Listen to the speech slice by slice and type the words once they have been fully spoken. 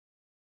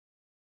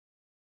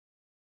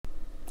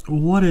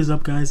What is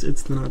up, guys?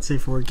 It's the Not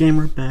Safe for Work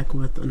Gamer back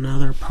with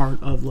another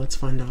part of Let's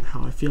Find Out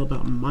How I Feel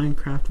About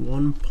Minecraft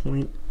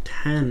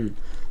 1.10,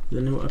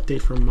 the new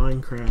update for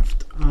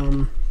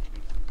Minecraft.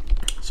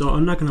 So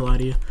I'm not gonna lie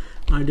to you,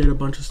 I did a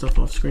bunch of stuff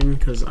off screen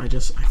because I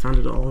found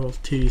it all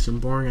tedious and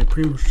boring. I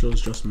pretty much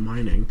was just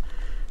mining.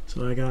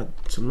 So I got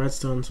some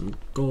redstone, some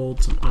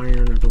gold, some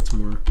iron. I built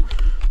some more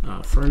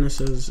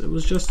furnaces. It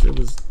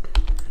was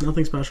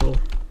nothing special.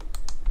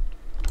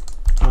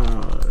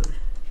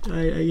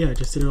 I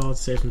just did it all to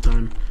save some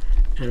time,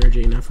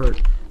 energy, and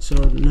effort. So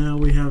now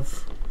we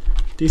have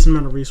a decent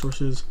amount of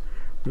resources.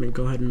 I'm going to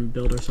go ahead and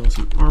build ourselves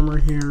some armor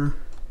here,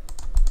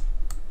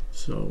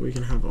 so we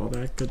can have all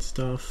that good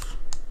stuff.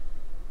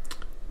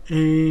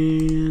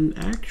 And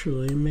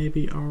actually,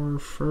 maybe our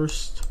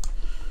first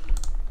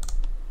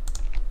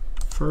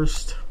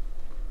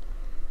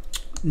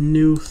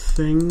new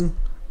thing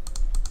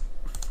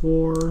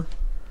for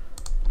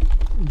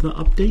the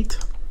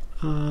update.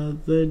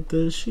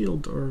 The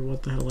shield, or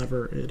what the hell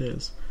ever it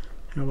is,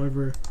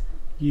 however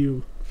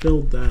you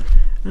build that.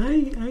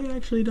 I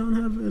actually don't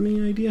have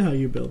any idea how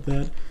you build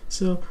that,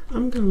 so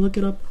I'm gonna look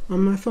it up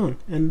on my phone,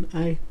 and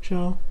I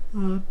shall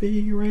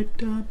be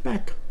right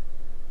back.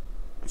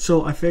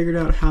 So I figured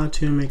out how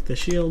to make the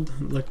shield,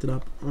 looked it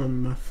up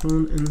on my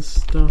phone and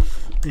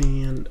stuff,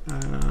 and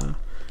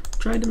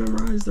tried to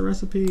memorize the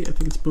recipe. I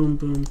think it's boom,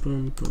 boom,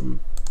 boom,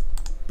 boom,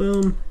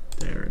 boom.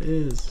 There it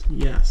is.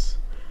 Yes.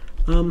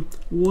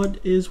 What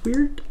is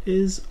weird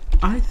is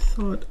I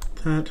thought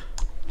that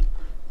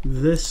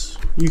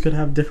you could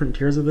have different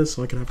tiers of this,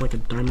 so I could have like a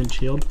diamond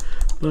shield,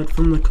 but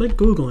from the quick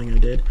Googling I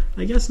did,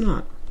 I guess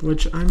not,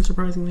 which I'm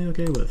surprisingly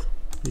okay with,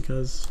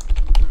 because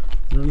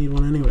I don't need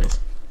one anyways.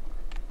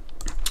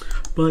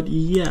 But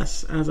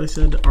yes, as I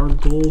said, our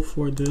goal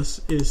for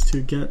this is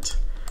to get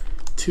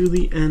to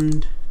the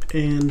end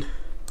and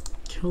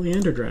kill the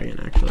Ender Dragon,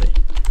 actually.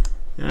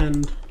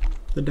 And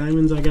the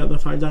diamonds I got, the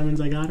 5 diamonds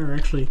I got, are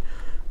actually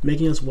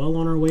making us well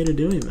on our way to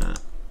doing that.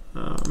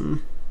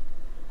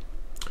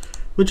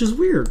 Which is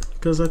weird,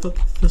 because I thought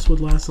this would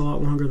last a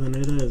lot longer than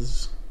it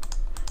is.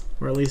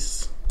 Or at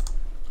least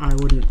I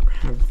wouldn't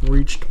have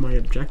reached my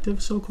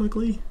objective so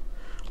quickly.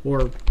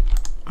 Or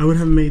I wouldn't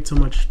have made so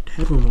much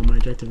headroom on my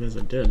objective as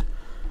it did.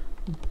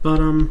 But,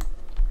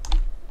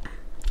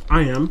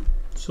 I am.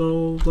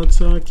 So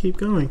let's keep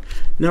going.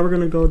 Now we're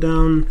going to go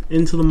down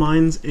into the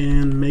mines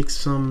and make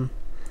some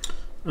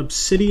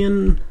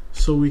obsidian,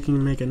 so we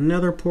can make a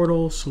nether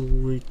portal, so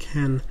we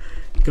can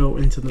go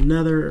into the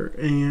nether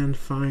and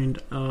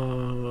find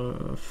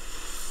a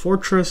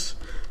fortress,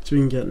 so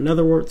we can get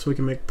nether wart, so we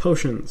can make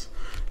potions.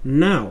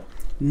 Now,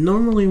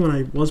 normally when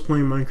I was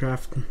playing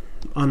Minecraft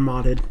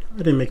unmodded, I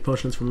didn't make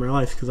potions for my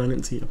life because I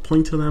didn't see a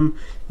point to them.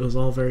 It was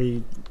all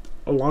a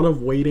lot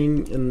of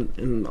waiting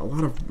and a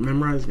lot of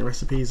memorizing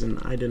recipes, and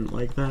I didn't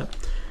like that.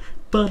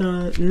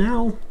 But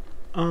now,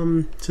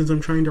 since I'm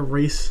trying to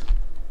race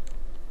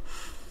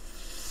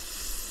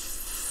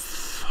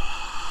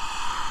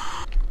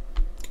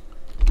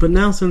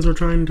since we're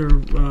trying to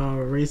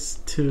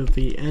race to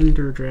the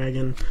Ender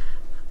Dragon,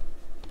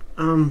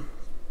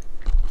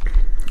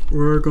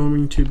 we're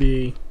going to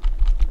be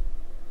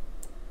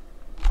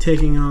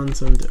taking on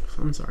some.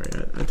 I'm sorry,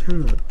 I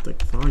turned the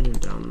volume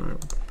down now,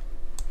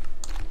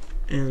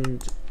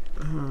 and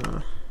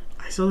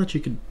I saw that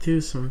you could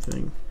do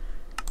something.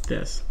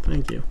 This,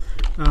 thank you.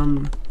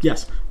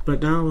 Yes,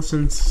 but now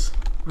since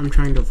I'm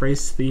trying to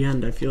race to the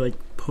end, I feel like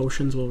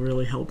potions will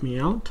really help me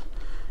out,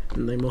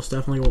 and they most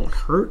definitely won't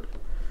hurt.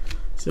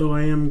 So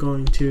I am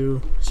going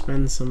to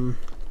spend some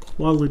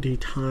quality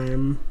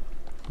time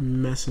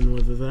messing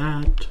with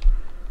that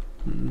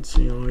and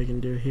see what we can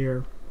do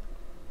here.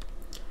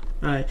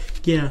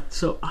 Yeah,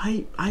 so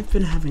I've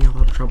been having a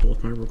lot of trouble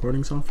with my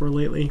recording software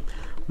lately,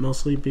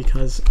 mostly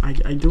because I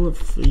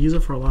use it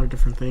for a lot of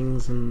different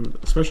things, and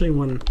especially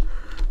when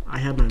I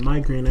had my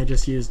migraine, I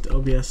just used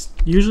OBS.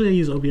 Usually I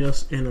use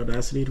OBS and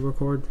Audacity to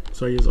record,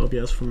 so I use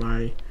OBS for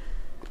my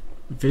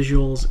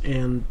visuals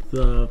and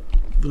the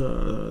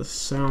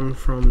sound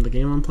from the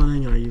game I'm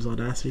playing, and I use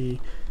Audacity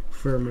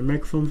for my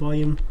microphone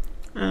volume.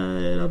 I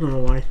don't know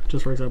why, it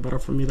just works out better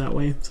for me that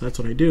way, so that's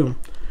what I do.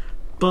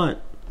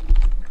 But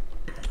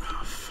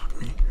oh, fuck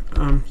me.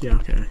 Yeah,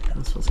 okay,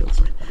 I'm supposed to go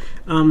this way.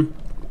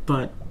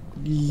 But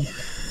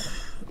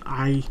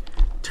I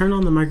turned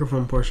on the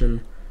microphone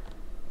portion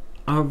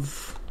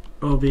of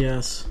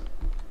OBS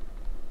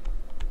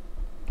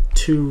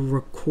to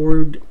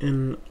record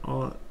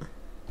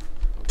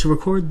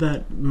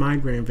that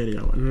migraine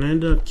video, and I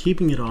ended up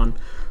keeping it on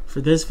for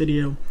this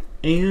video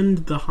and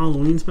the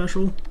Halloween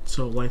special.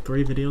 So like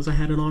 3 videos I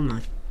had it on, and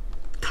I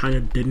kind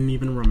of didn't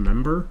even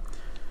remember.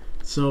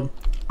 So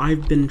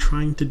I've been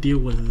trying to deal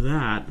with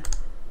that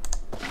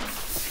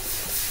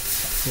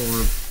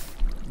for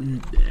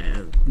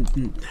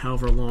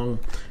however long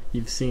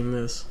you've seen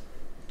this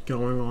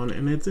going on,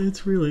 and it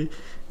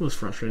was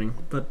frustrating.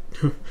 But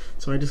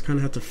so I just kind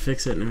of have to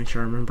fix it and make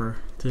sure I remember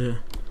to.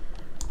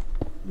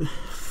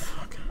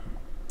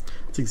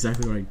 That's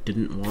exactly what I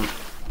didn't want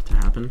to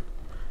happen.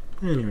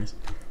 Anyways,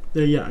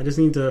 yeah, I just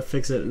need to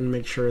fix it and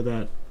make sure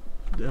that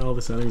all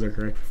the settings are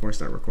correct before I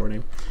start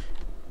recording,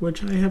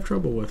 which I have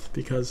trouble with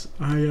because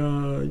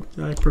I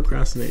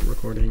procrastinate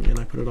recording and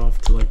I put it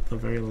off to like the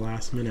very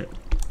last minute.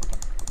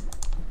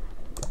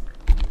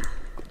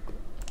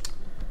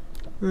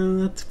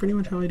 And that's pretty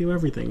much how I do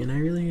everything, and I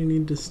really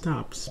need to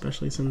stop,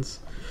 especially since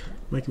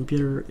my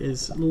computer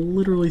is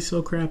literally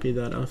so crappy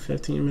that a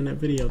 15-minute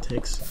video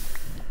takes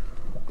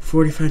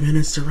 45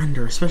 minutes to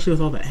render, especially with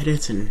all the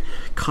edits and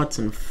cuts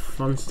and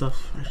fun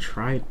stuff I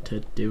try to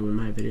do in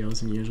my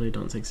videos and usually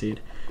don't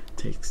succeed. It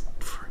takes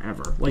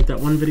forever. Like that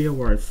one video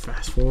where I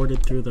fast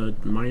forwarded through the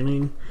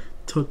mining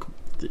took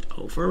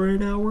over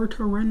an hour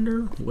to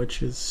render,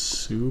 which is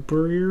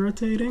super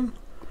irritating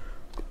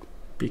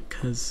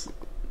because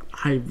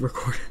I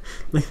recorded,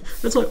 like,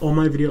 that's why all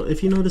my videos,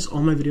 if you notice,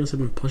 all my videos have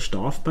been pushed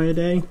off by a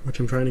day,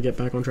 which I'm trying to get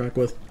back on track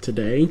with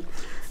today,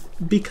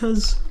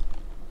 because,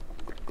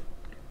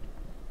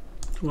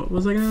 what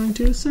was I going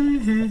to say?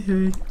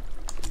 Hey.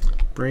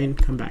 Brain,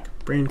 come back.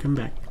 Brain, come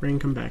back. Brain,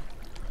 come back.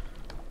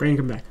 Brain,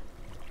 come back.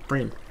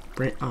 Brain,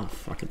 oh,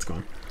 fuck, it's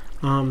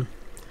gone.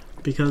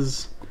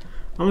 Because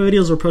all my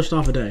videos were pushed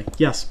off a day.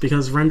 Yes,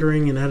 because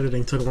rendering and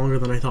editing took longer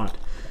than I thought.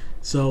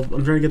 So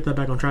I'm trying to get that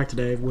back on track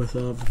today with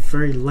a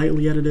very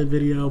lightly edited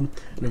video, and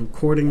I'm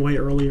recording way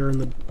earlier in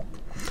the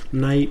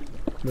night,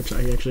 which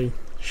I actually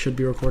should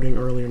be recording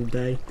earlier in the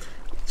day.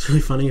 It's really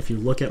funny if you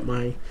look at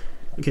my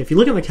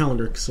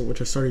calendar,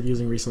 which I started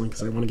using recently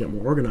because I want to get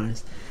more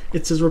organized.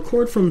 It says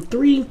record from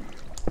 3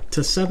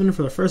 to 7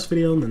 for the first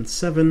video, and then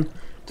 7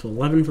 to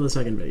 11 for the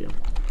second video.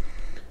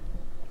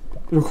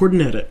 Record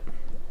and edit.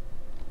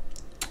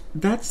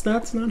 That's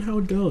not how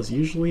it goes.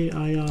 Usually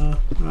I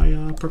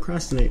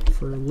procrastinate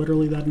for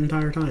literally that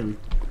entire time.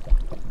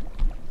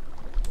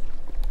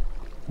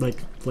 Like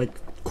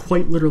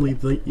quite literally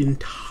the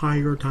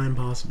entire time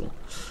possible.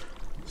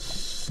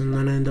 And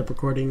then I end up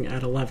recording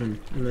at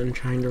 11 and then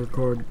trying to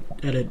record,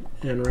 edit,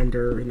 and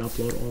render and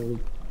upload all of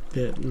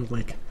it in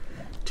like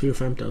 2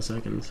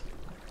 femtoseconds.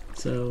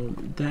 So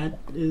that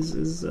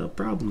is a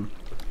problem.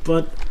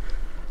 But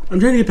I'm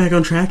trying to get back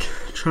on track,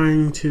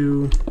 trying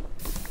to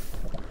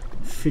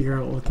figure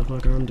out what the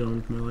fuck I'm doing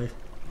with my life.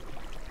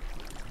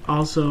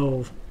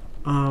 Also,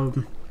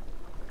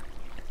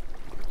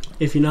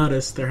 if you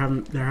notice, there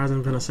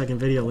hasn't been a second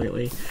video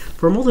lately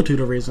for a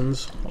multitude of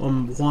reasons.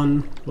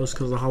 One was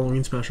because of the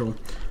Halloween special.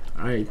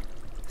 It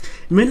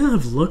may not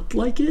have looked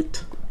like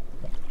it,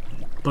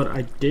 but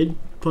I did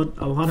put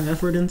a lot of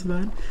effort into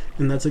that,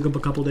 and that took up a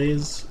couple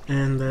days.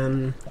 And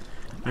then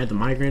I had the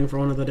migraine for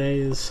one of the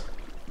days.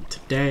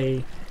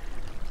 Today,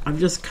 I've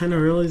just kind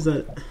of realized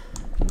that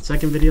the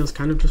second video is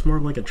kind of just more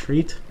of like a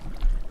treat.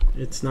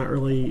 It's not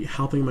really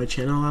helping my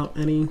channel out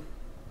any.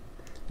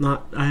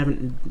 I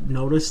haven't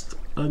noticed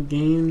a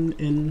gain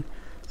in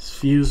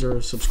views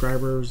or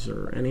subscribers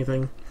or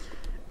anything.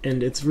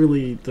 And it's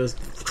really the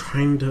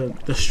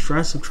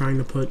stress of trying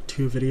to put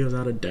 2 videos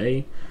out a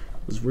day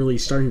was really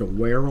starting to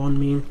wear on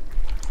me.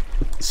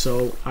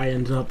 So I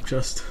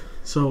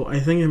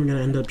think I'm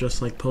gonna end up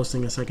just like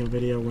posting a second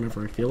video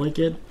whenever I feel like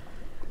it.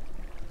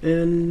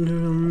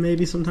 And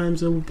maybe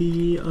sometimes it will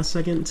be a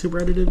second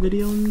super edited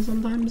video, and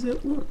sometimes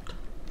it won't.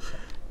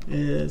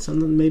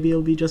 Maybe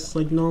it'll be just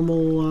like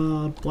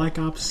normal Black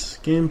Ops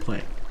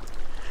gameplay.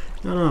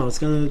 I don't know. It's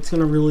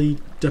gonna really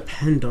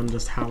depend on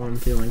just how I'm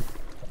feeling.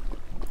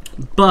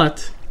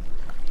 But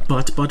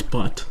I'm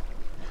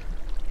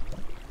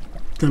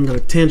gonna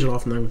tangent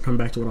off and then I'm gonna come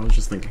back to what I was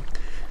just thinking.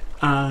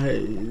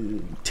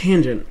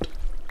 Tangent.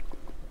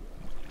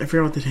 I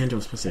forgot what the tangent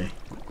was supposed to say.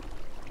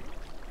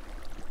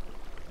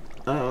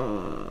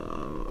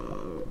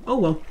 Oh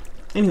well.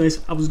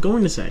 Anyways, I was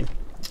going to say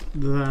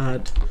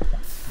that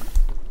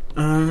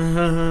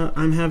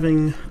I'm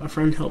having a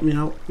friend help me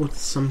out with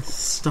some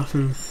stuff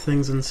and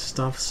things and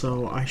stuff,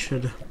 so I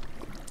should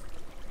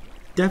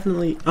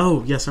definitely...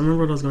 Oh, yes, I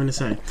remember what I was going to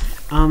say.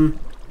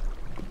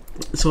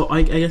 So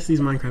I guess these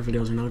Minecraft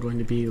videos are now going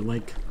to be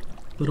like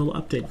little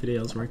update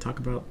videos where I talk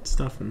about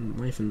stuff and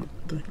life and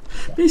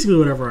basically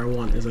whatever I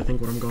want is I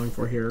think what I'm going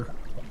for here.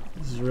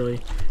 This is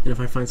really... And if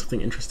I find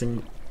something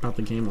interesting about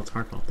the game, I'll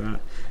talk about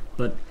that.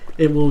 But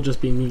it will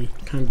just be me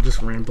kind of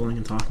just rambling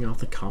and talking off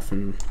the cuff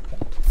and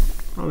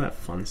all that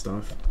fun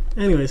stuff.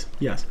 Anyways,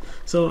 yes.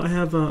 So I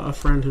have a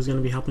friend who's going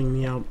to be helping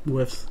me out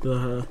with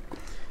the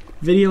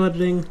video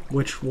editing,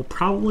 which will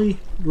probably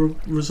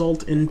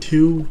result in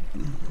 2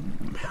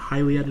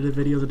 highly edited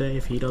videos a day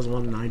if he does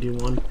one and I do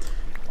one.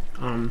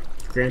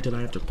 Granted,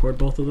 I have to record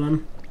both of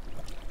them,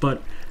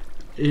 but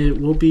the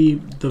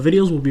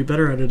videos will be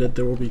better edited.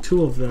 There will be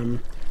 2 of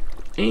them,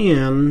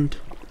 and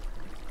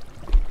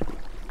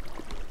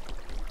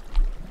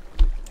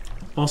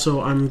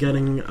also I'm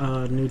getting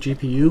a new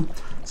GPU,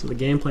 so the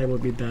gameplay will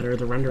be better,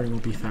 the rendering will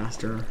be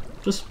faster.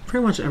 Just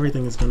pretty much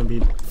everything is going to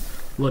be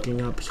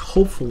looking up,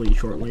 hopefully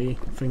shortly.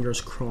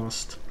 Fingers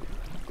crossed.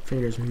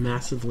 Fingers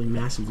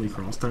massively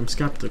crossed. I'm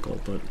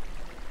skeptical, but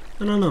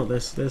I don't know.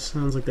 This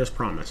sounds like there's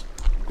promise.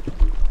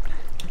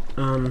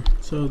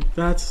 So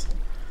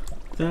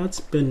that's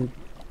been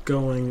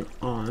going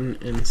on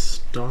and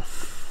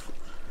stuff.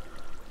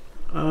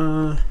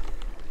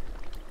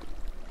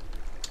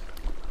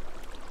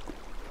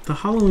 the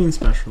Halloween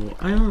special.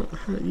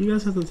 You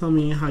guys have to tell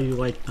me how you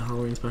like the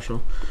Halloween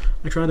special.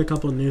 I tried a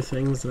couple of new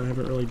things that I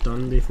haven't really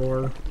done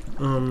before.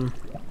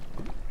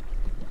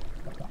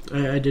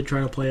 I did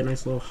try to play a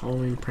nice little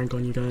Halloween prank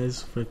on you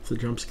guys with the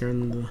jump scare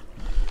and the...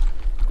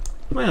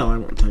 Well, I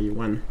won't tell you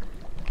when,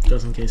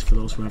 just in case for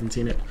those who haven't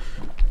seen it.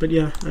 But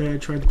yeah, I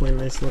tried to play a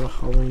nice little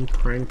Halloween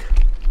prank.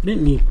 I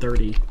didn't need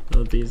 30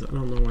 of these. I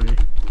don't know why. I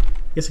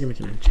guess I can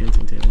make an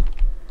enchanting table.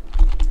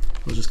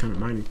 I was just kind of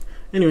mining.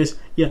 Anyways,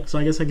 yeah, so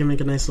I guess I can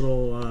make a nice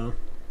little,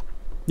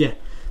 yeah.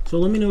 So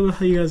let me know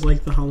how you guys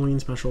like the Halloween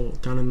special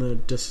down in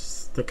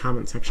the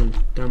comment section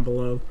down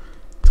below.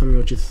 Tell me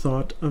what you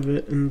thought of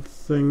it and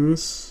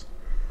things.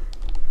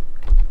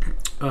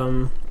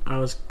 I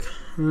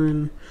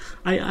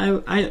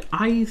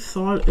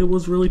thought it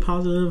was really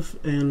positive,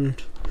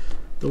 and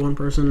the one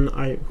person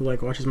who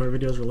watches my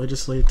videos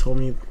religiously told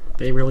me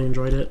they really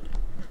enjoyed it.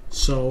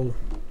 So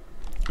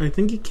I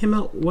think it came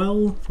out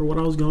well for what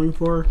I was going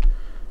for.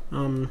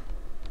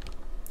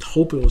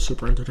 Hope it was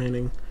super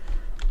entertaining.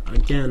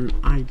 Again,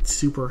 I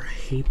super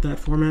hate that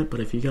format, but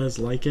if you guys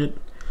like it,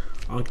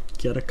 I'll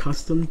get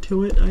accustomed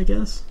to it, I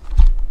guess.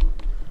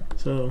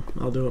 So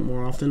I'll do it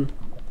more often.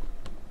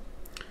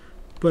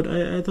 But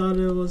I thought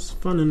it was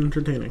fun and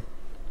entertaining.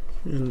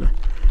 And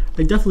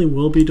I definitely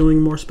will be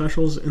doing more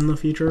specials in the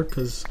future,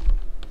 because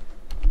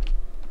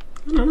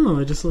I don't know,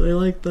 I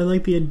like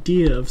the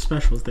idea of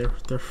specials.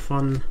 They're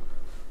fun,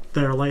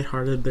 they're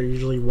lighthearted, they're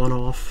usually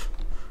one-off.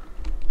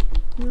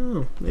 I don't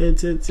know,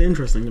 it's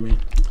interesting to me.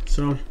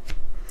 So,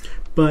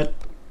 but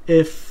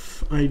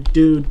if I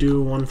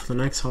do one for the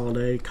next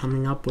holiday,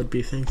 coming up would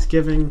be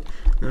Thanksgiving,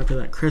 and after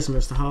that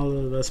Christmas,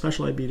 the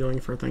special I'd be doing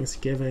for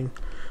Thanksgiving.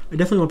 I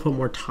definitely want to put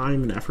more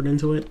time and effort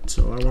into it,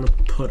 so I want to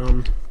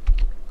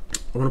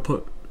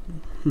put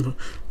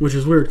which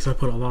is weird because I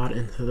put a lot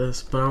into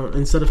this, but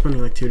instead of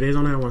spending like 2 days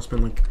on it, I want to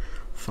spend like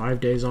 5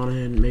 days on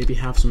it, and maybe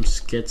have some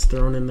skits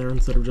thrown in there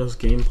instead of just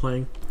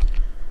gameplay.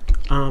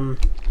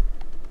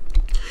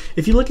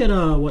 If you look at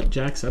what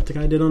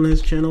Jacksepticeye did on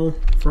his channel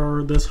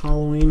for this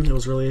Halloween, it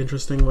was really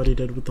interesting what he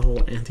did with the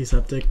whole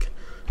antiseptic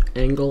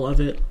angle of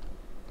it.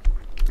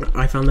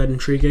 I found that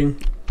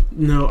intriguing.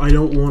 No, I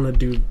don't want to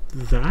do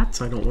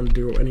that. I don't want to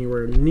do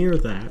anywhere near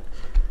that.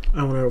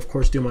 I want to, of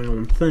course, do my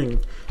own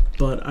thing.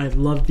 But I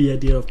love the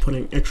idea of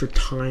putting extra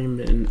time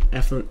and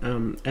effort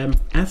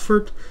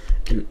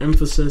and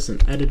emphasis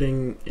and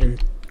editing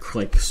and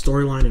like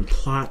storyline and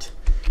plot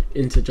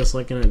into just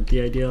like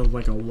the idea of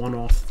like a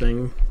one-off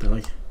thing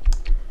that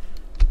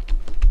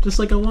just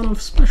like a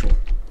one-off special.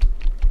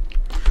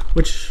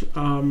 Which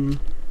the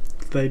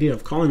idea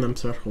of calling them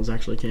specials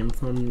actually came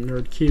from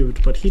Nerd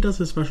Cubed, but he does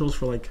his specials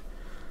for like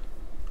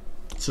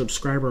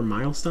subscriber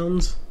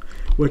milestones,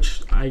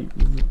 which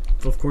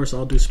of course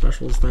I'll do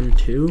specials then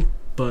too,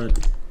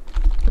 but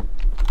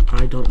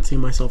I don't see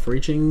myself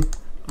reaching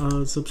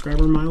a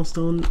subscriber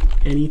milestone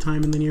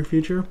anytime in the near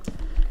future.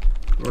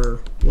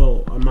 Or,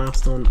 well, a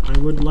milestone I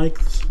would like,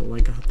 so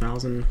like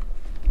 1,000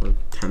 or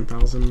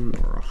 10,000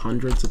 or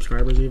 100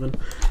 subscribers even.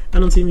 I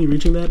don't see me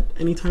reaching that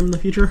anytime in the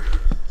future,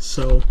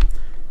 so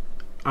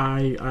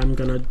I'm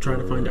gonna try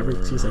to find every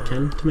excuse I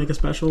can to make a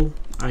special,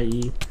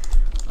 i.e.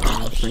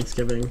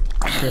 Thanksgiving,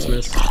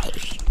 Christmas,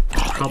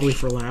 probably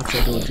for laughs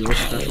I'll do a Jewish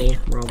special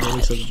where I'll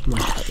release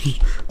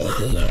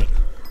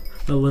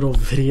a little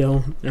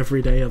video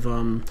every day of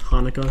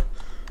Hanukkah.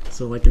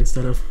 So like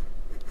instead of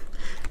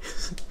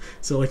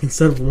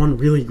one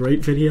really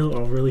great video,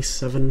 I'll release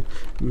 7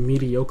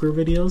 mediocre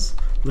videos.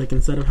 Like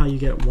instead of how you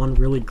get one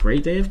really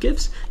great day of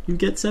gifts, you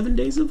get 7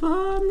 days of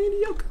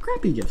mediocre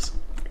crappy gifts.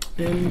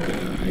 And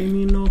I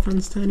mean no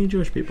offense to any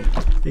Jewish people,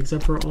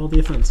 except for all the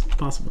offense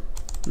possible.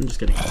 I'm just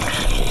kidding.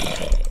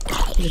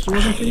 If it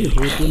wasn't for you,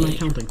 who would do my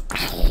accounting?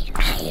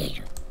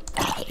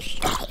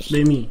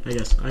 Me, I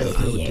guess. I would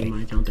do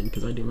my accounting,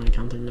 because I do my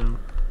accounting now.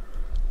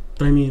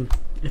 But I mean,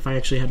 if I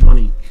actually had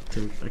money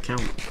to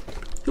account,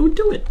 who would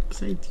do it?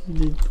 Because I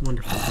did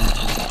wonderful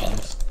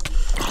things.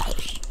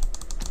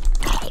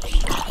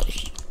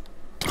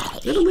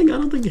 I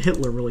don't think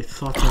Hitler really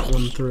thought that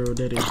one through,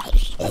 did he?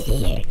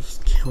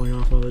 Just killing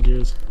off all the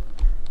Jews.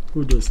 Who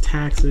would do his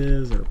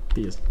taxes, or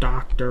be his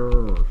doctor,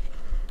 or...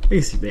 I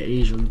guess he'd be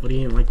Asian, but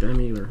he ain't like them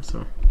either,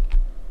 so...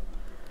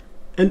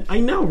 And I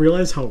now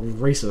realize how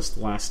racist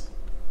the last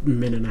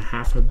minute and a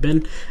half have been,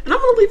 and I'm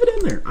gonna leave it in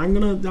there. I'm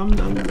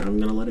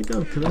gonna let it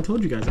go, because I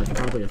told you guys I'd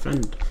probably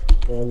offend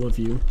all of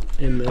you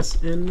in this,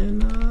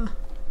 and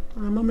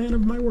I'm a man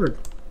of my word.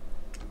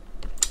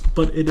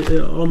 But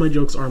all my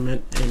jokes are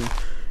meant in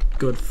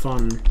good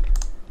fun.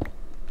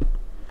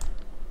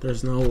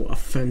 There's no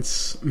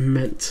offense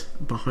meant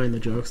behind the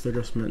jokes. They're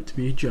just meant to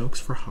be jokes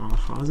for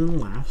ha-has and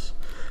laughs.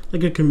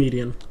 Like a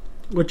comedian.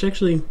 Which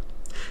actually,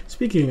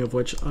 speaking of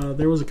which,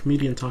 there was a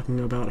comedian talking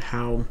about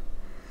how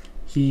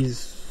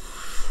he's...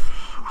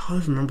 I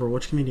don't remember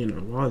which comedian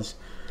it was.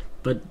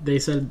 But they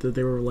said that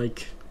they were,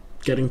 like,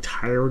 getting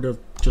tired of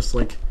just,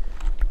 like,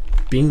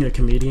 being a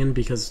comedian,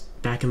 because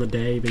back in the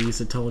day they used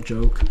to tell a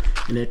joke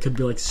and it could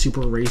be, like,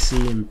 super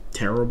racy and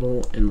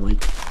terrible, and,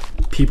 like,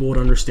 people would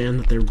understand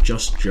that they're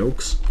just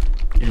jokes,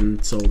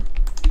 and so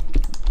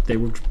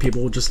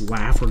people would just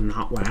laugh or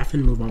not laugh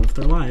and move on with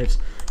their lives.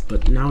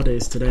 But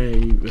nowadays, today,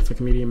 if a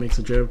comedian makes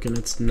a joke and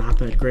it's not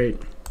that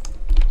great,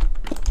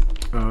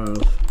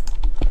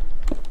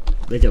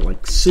 they get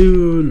like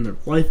sued and their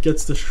life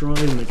gets destroyed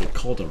and they get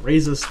called a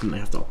racist and they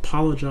have to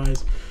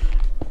apologize.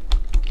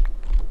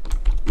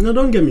 Now,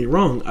 don't get me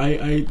wrong,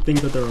 I think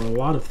that there are a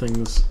lot of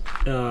things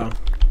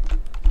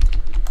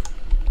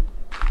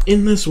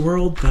in this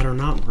world that are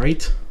not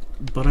right,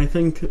 but I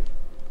think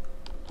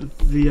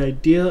the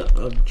idea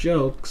of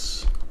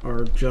jokes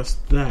are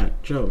just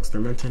that, jokes. They're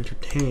meant to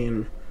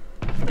entertain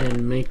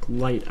and make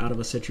light out of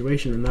a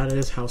situation, and that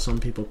is how some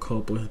people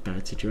cope with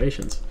bad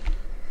situations.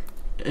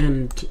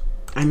 And,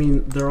 I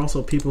mean, there are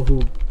also people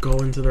who go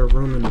into their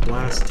room and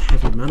blast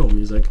heavy metal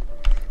music.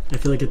 I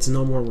feel like it's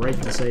no more right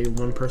to say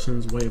one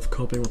person's way of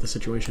coping with a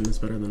situation is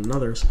better than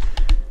another's.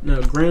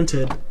 Now,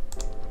 granted,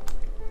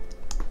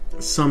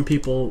 some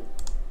people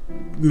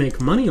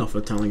make money off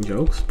of telling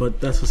jokes, but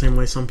that's the same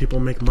way some people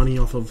make money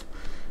off of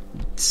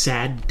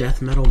sad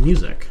death metal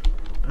music.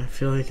 I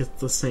feel like it's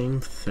the same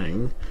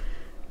thing,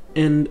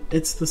 and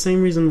it's the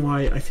same reason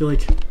why I feel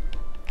like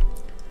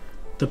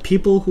the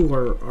people who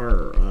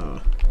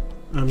are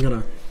I'm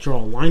gonna draw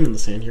a line in the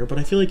sand here, but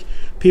I feel like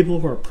people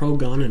who are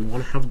pro-gun and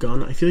want to have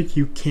gun, I feel like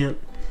you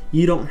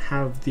don't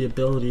have the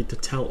ability to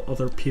tell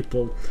other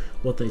people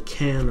what they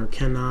can or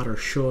cannot or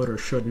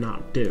should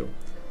not do,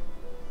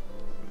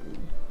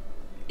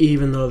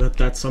 even though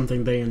that's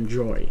something they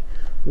enjoy.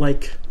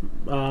 Like,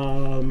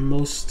 not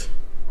most,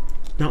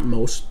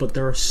 but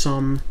there are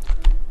some,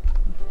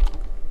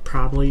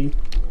 probably,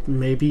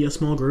 maybe a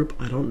small group,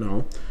 I don't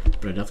know,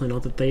 but I definitely know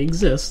that they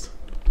exist.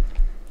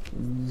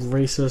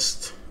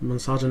 Racist,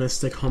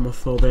 misogynistic,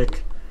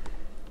 homophobic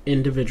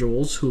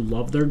individuals who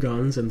love their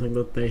guns and think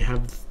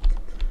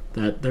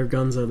that their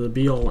guns are the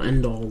be-all,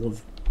 end-all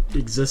of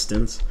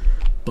existence,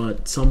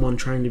 but someone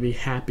trying to be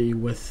happy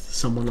with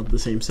someone of the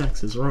same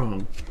sex is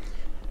wrong.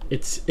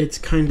 It's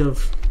kind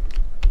of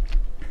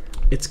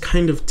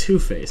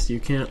two-faced. You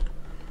can't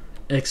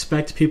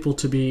expect people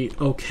to be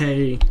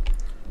okay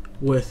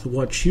with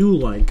what you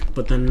like,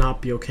 but then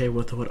not be okay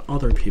with what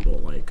other people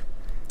like.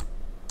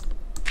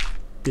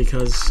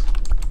 Because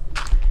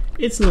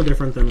it's no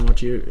different than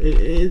what you...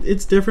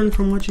 It's different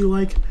from what you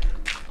like,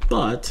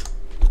 but...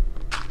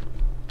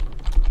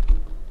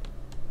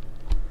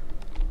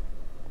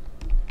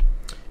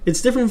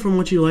 It's different from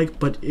what you like,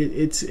 but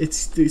it's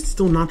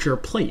still not your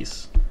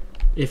place.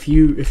 If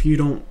you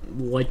don't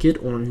like it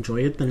or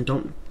enjoy it, then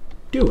don't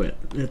do it.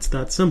 It's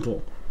that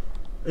simple.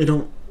 I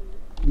don't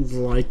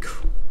like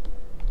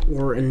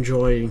or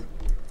enjoy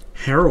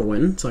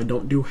heroin, so I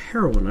don't do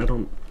heroin. I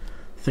don't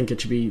think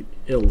it should be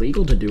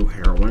illegal to do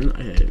heroin.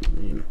 I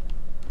mean,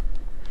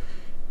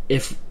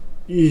 if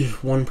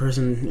one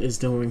person is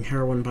doing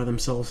heroin by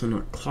themselves in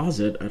a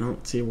closet, I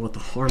don't see what the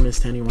harm is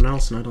to anyone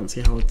else, and I don't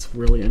see how it's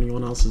really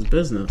anyone else's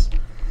business.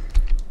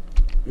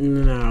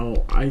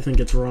 Now, I think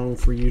it's wrong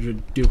for you to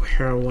do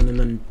heroin and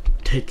then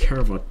take care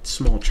of a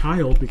small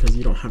child because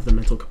you don't have the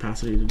mental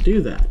capacity to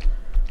do that.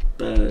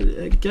 But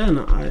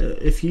again,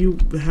 if you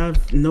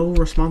have no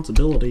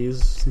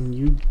responsibilities and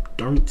you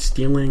aren't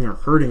stealing or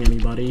hurting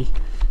anybody,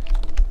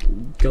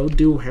 go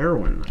do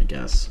heroin, I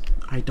guess.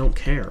 I don't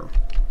care.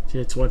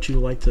 It's what you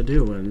like to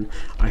do, and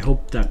I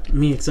hope that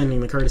me extending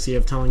the courtesy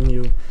of telling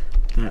you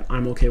that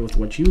I'm okay with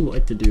what you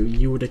like to do,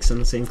 you would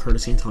extend the same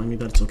courtesy in telling me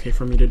that it's okay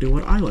for me to do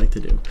what I like to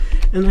do.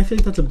 And I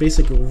think that's a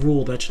basic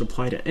rule that should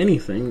apply to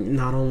anything,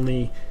 not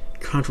only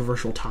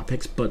controversial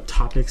topics, but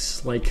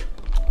topics like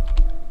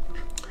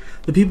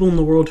the people in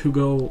the world who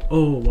go,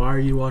 oh, why are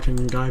you watching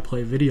a guy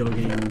play video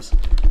games?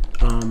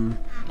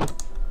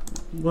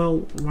 Well,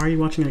 why are you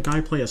watching a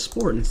guy play a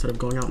sport instead of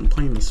going out and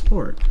playing the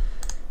sport?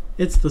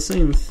 It's the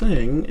same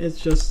thing, it's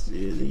just,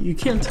 you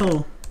can't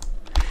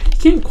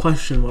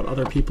question what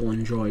other people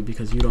enjoy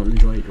because you don't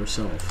enjoy it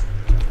yourself.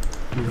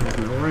 You have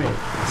no right.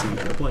 That's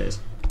not your place.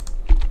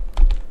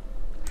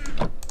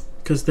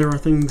 Because there are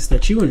things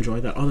that you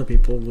enjoy that other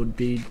people would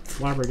be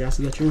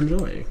flabbergasted that you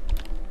enjoy.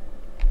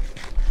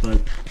 But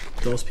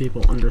those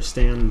people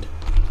understand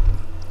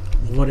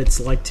what it's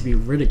like to be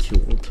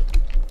ridiculed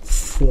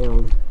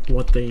for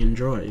what they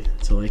enjoy,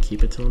 so they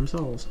keep it to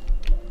themselves.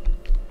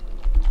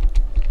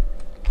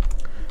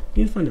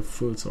 You need to find a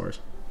food source.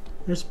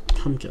 There's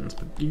pumpkins,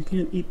 but you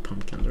can't eat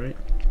pumpkins, right?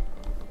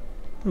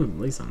 Well, at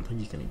least I don't think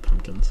you can eat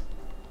pumpkins.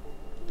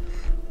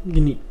 You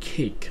can eat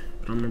cake,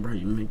 but I don't remember how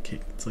you make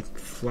cake. It's like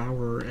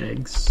flour,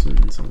 eggs,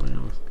 and something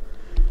else.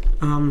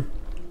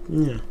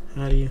 Yeah,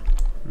 how do you...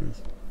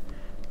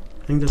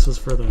 I think this was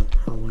for the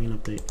Halloween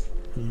update.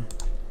 Yeah.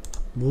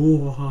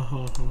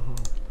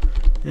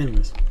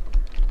 Anyways.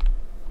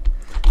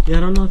 Yeah,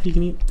 I don't know if you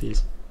can eat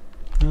these.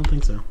 I don't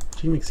think so. You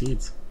can make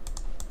seeds.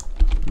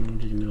 I don't know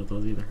if you can do with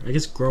those either. I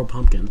guess grow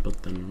pumpkins,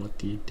 but then what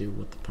do you do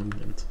with the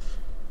pumpkins?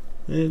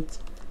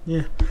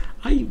 Yeah.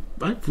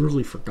 I've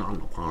really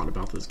forgotten a lot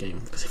about this game,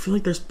 because I feel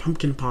like there's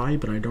pumpkin pie,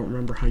 but I don't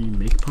remember how you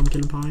make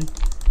pumpkin pie.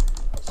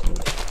 So,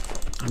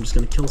 I'm just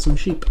gonna kill some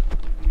sheep,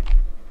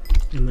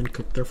 and then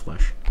cook their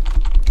flesh.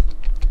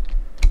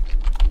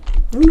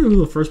 I wonder who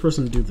the first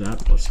person to do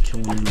that was.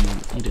 Kill an animal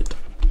and eat it.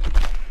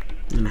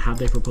 And how'd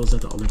they propose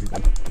that to other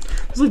people?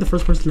 It's like the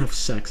first person to have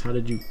sex. How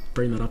did you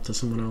bring that up to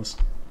someone else?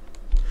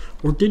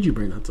 Or did you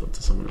bring that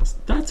to someone else?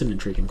 That's an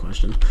intriguing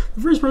question.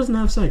 The first person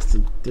to have sex,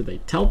 did they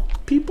tell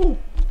people?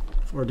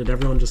 Or did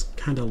everyone just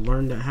kind of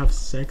learn to have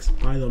sex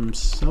by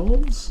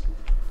themselves?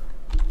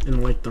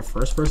 And like the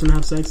first person to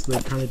have sex, they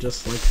kind of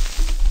just like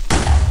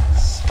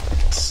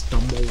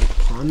stumble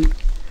upon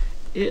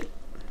it.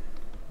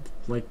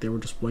 Like they were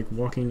just like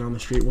walking down the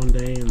street one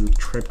day and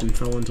tripped and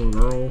fell into a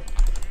girl.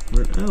 And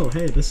went, oh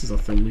hey, this is a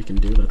thing we can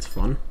do, that's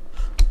fun.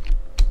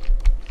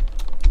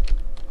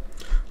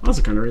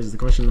 Also kind of raises the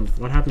question of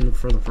what happened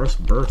for the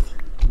first birth.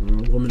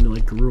 When a woman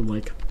like grew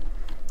like,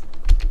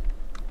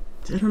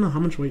 I don't know, how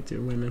much weight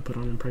do women put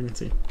on in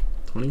pregnancy?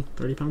 20,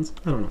 30 pounds?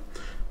 I don't know.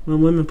 When a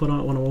woman put on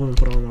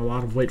a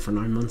lot of weight for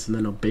 9 months and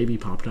then a baby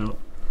popped out.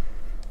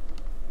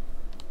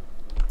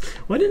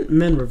 Why didn't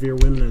men revere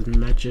women as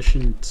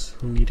magicians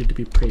who needed to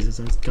be praised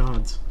as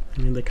gods?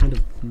 I mean, they kind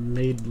of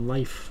made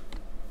life.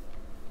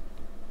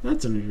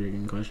 That's an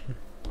intriguing question.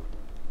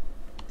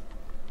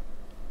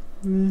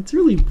 It's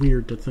really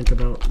weird to think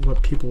about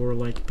what people were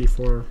like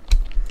before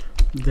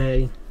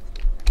they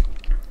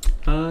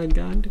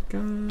got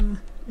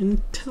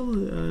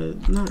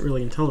not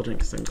really intelligent,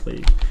 because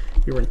technically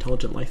you were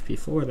intelligent life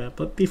before that,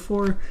 but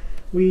before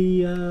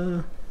we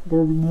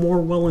were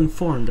more well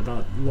informed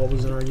about what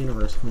was in our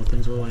universe and what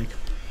things were like.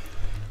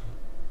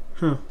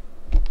 Huh.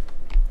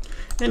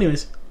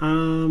 Anyways,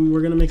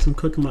 we're gonna make some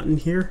cooked mutton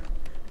here,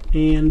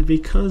 and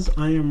because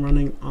I am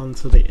running on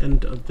to the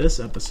end of this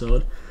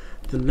episode,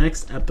 the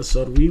next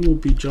episode we will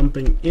be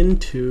jumping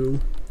into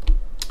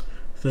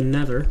the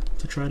Nether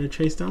to try to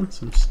chase down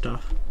some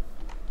stuff.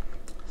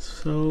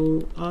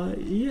 So,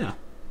 yeah.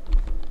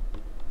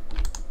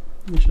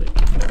 Actually,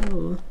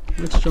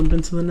 let's jump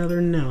into the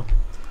Nether now.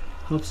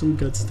 Hope some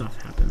good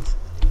stuff happens.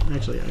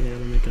 Actually, I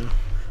gotta make a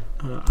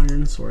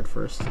iron sword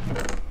first.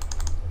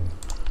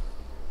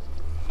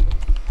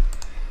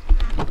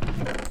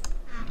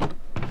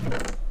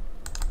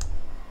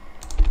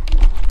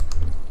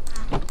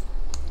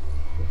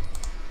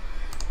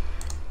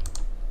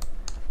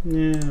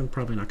 Yeah, I'm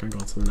probably not gonna go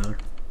into the Nether.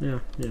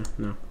 Yeah,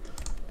 no.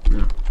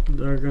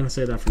 We're gonna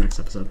save that for next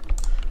episode.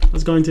 I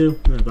was going to,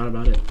 I thought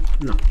about it.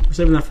 No, we're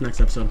saving that for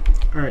next episode.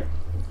 Alright.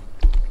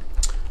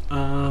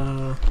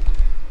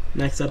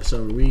 Next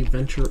episode, we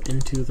venture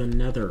into the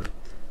Nether.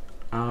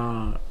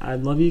 I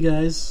love you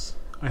guys.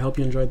 I hope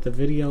you enjoyed the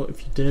video.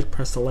 If you did,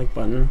 press the like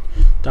button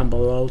down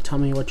below. Tell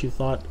me what you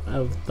thought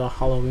of the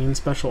Halloween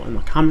special in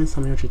the comments.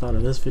 Tell me what you thought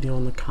of this video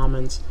in the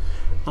comments.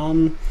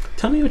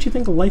 Tell me what you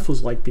think life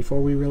was like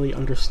before we really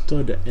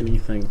understood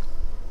anything.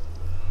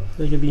 I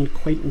think it'd be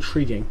quite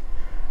intriguing.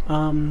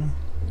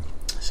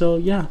 So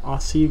yeah, I'll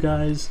see you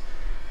guys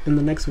in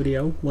the next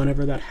video,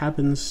 whenever that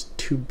happens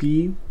to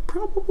be.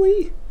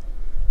 Probably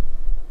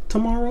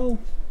tomorrow,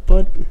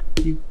 but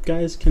you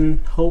guys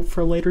can hope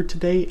for later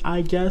today,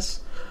 I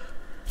guess.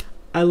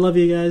 I love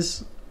you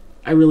guys.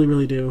 I really,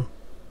 really do.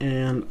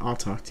 And I'll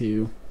talk to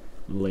you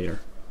later.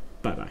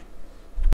 Bye-bye.